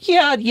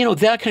 Yeah,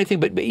 that kind of thing.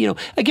 But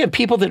again,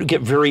 people that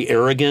get very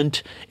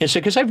arrogant and say,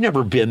 because I've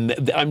never been,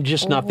 I'm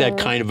just not that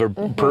kind of a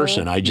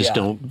person. I just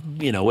don't,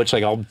 it's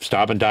like I'll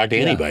stop and talk to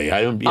anybody.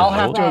 I don't. I'll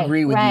have to Right,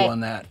 agree with right. you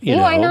on that. You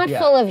are not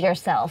full of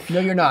yourself.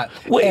 No, you're not.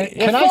 Wait, And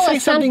can You're I full say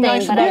of something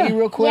nice but about you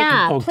real quick?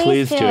 Yeah, Oh,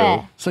 please please do do.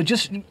 it. So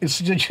just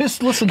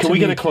listen to Can we me.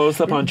 get a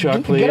close up on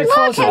Chuck, please? Get a Look,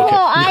 close his up. little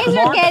eyes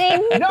are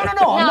getting. No. I'm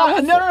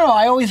not, no.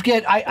 I always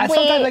get. I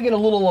sometimes I get a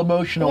little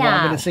emotional when I'm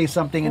Yeah. going to say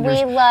something and We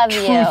there's love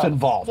truth you.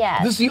 involved.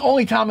 Yes. This is the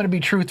only time I'm going to be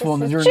truthful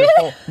This during is this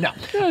whole.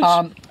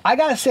 No. I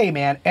got to say,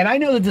 man, and I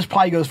know that this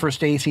probably goes for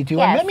Stacy too,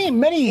 Yes. and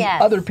many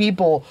Yes. other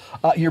people.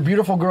 Your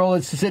beautiful girl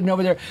that's sitting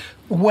over there.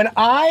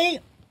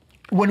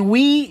 When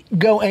we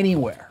go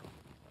anywhere,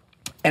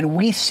 and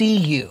we see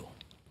you,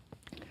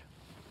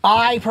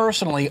 I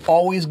personally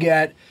always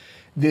get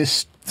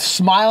this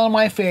smile on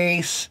my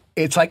face.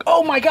 It's like,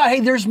 oh my God, hey,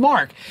 there's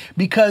Mark.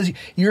 Because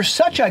you're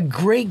such a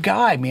great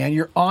guy, man.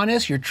 You're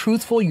honest, you're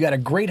truthful, you got a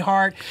great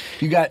heart.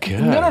 You got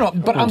no.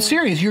 But I'm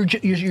serious.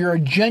 You're a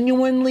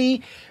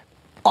genuinely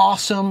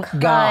awesome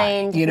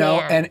guy, Kind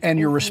and man.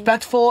 you're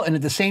respectful, and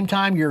at the same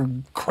time you're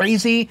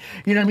crazy.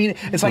 You know what I mean?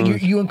 It's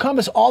like you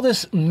encompass all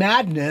this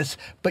madness,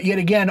 but yet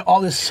again all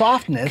this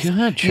softness.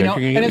 God, Chuck, you're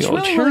gonna and get it's me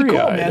all really cool,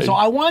 man. teary-eyed. So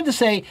I wanted to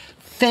say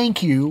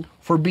thank you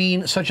for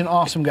being such an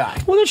awesome guy.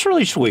 Well, that's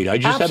really sweet.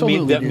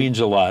 Absolutely, that dude. means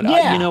a lot.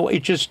 Yeah.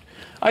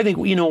 I think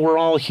we're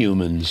all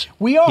humans.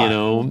 We are.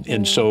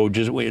 And so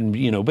but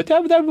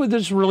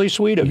that's really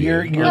sweet of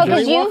You're you. No, very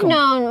because you've welcome.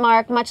 known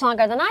Mark much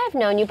longer than I have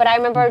known you. But I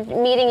remember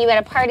meeting you at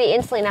a party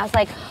instantly, and I was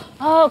like,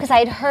 oh, because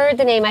I'd heard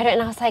the name,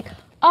 and I was like,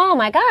 oh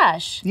my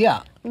gosh.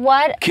 Yeah.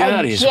 What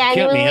God, a he's get me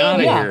genuinely,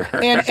 outta Yeah. here.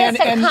 And, just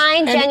a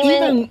kind,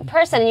 genuine even,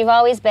 person you've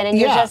always been, and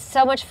you're Yeah. just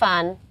so much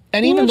fun.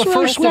 and even the That's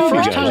really first sweet of you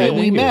guys. time Thank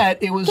we you.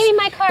 met, it was Give me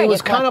my card, it was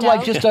you kind of klepto.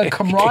 like just a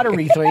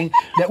camaraderie thing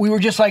that we were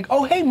just like,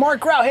 oh hey, Mark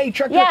Grau, hey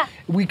Chuck. Yeah.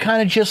 We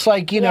kind of just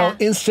like Yeah.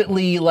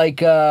 instantly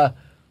like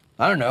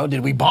I don't know, did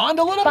we bond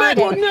a little bit?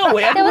 Bonded. No,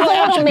 There was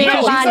a little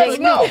man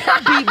bonding. No.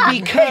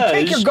 because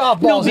Take your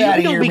golf balls no,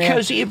 outta no, here,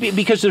 man.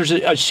 because there's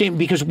a same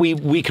because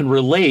we can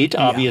relate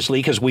obviously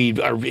because we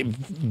are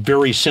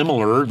very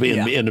similar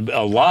in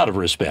a lot of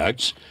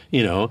respects.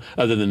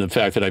 Other than the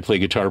fact that I play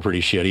guitar pretty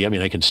shitty. I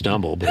mean, I can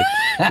stumble, but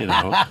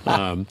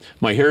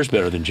my hair's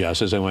better than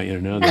Jess's. I want you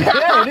to know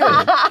that.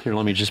 Yeah, it is. Here,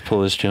 let me just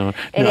pull this down.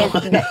 It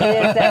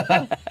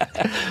is.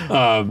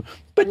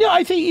 But no,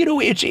 I think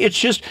it's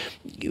just.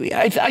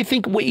 I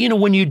think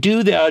when you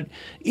do that,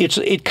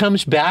 it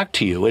comes back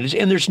to you,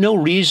 and there's no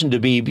reason to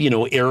be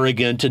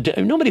arrogant.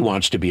 Nobody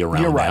wants to be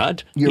around You're right.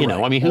 that. You're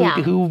right. I mean,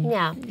 who?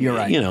 Yeah. You're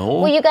right.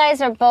 Well, you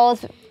guys are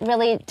both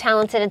really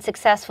talented and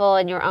successful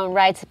in your own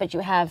rights, but you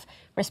have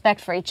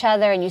respect for each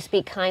other and you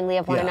speak kindly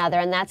of one Yeah. another,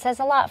 and that says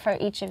a lot for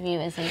each of you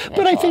as individuals.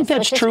 But I think that's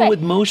which is true great.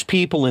 with most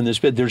people in this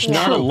bit. There's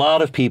not a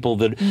lot of people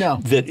that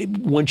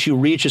once you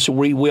reach us,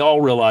 we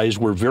all realize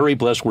we're very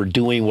blessed. We're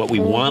doing what we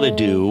want to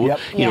do. Yep.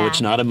 Yeah.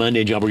 It's not a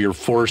Monday job where you're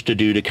forced to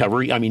do to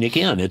cover. I mean,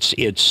 again, it's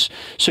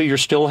so you're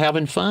still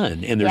having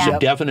fun, and there's Yeah. a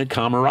definite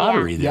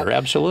camaraderie Yeah. there. Yep.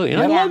 Absolutely,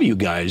 and I Yeah. love you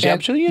guys. And-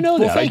 Absolutely, you know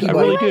well, that. thank you, I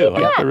buddy. really do.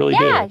 Yeah, I really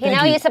yeah. do. You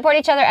know, you. you support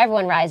each other,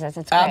 everyone rises.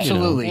 It's great.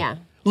 Absolutely. Yeah.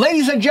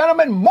 Ladies and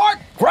gentlemen, Mark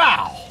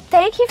Grau.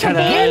 Thank you for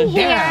being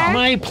here.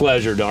 My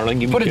pleasure, darling.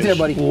 Give me Put a it kiss. there,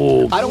 buddy.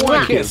 Oh, I don't want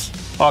Mwah. a kiss.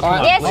 Oh, come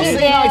on. Yes, I'll you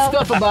say nice do.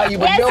 stuff about you,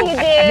 but Yes, no, you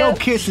do. no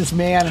kisses,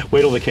 man.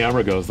 Wait till the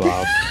camera goes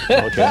off.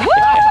 Okay.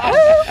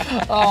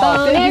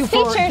 Bonus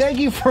features. Thank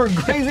you for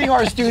gracing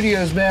our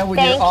studios, man, with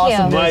Thank your you.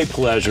 awesomeness. My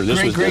pleasure. This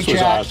Great was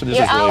chat. awesome. This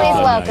You're was really always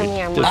fun welcome night.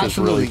 here, This Mark. was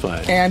really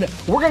Absolutely. fun. And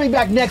we're going to be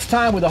back next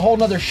time with a whole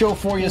nother show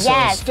for you, so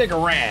Yes. stick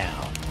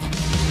around.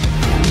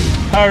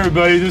 Hi,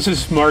 everybody. This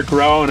is Mark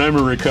Grau, and I'm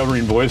a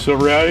recovering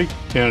voiceover addict.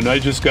 And I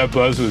just got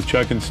buzzed with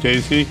Chuck and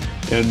Stacy.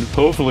 And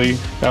hopefully,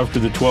 after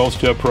the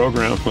 12-step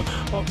program,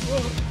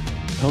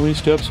 how many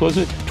steps was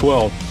it?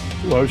 12.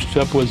 What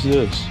step was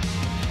this?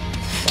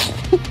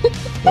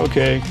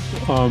 Okay.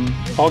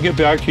 I'll get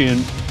back to you in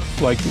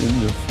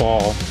the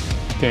fall.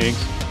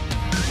 Thanks.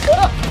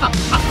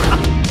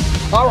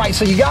 All right,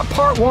 so you got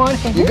part one,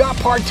 you got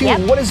part two. Yep.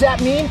 What does that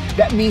mean?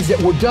 That means that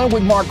we're done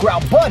with Mark Grau,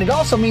 but it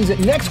also means that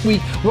next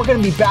week we're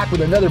going to be back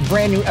with another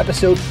brand new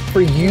episode for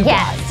you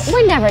Yes, guys.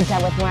 we're never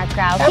done with Mark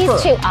Grau. Ever.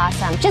 He's too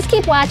awesome. Just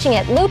keep watching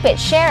it, loop it,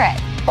 share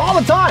it. All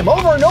the time,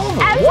 over and over.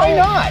 Why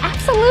not?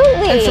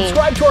 Absolutely. And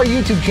subscribe to our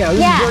YouTube channel.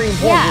 This is very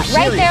important. Yeah, We're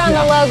right there on serious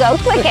the now.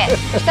 logo. Click it.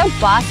 You're so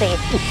bossy.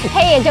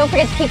 Hey, and don't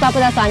forget to keep up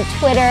with us on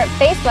Twitter,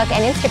 Facebook,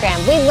 and Instagram.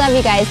 We love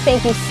you guys.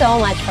 Thank you so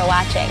much for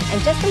watching. And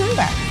just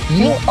remember,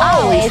 You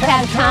always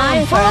have have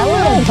time time for a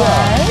little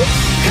buzz.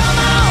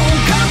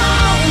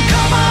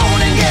 Come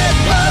on and get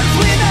buzzed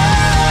with us.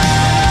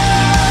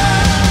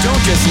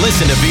 Don't just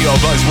listen to VO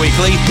Buzz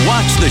Weekly.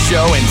 Watch the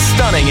show in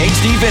stunning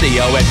HD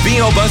video at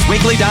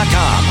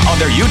VOBuzzWeekly.com, on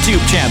their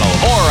YouTube channel,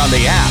 or on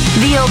the app.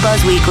 VO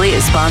Buzz Weekly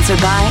is sponsored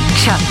by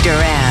Chuck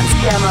Duran's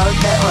Demos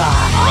That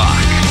Rock.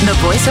 Rock. The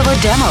VoiceOver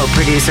Demo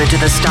Producer to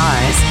the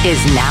Stars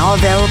is now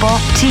available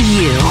to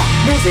you.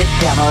 Visit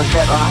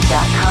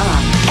demosthatrock.com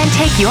and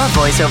take your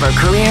voiceover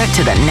career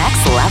to the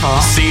next level.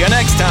 See you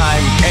next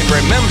time. And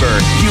remember,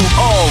 you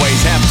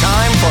always have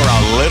time for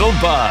a little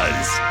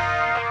buzz.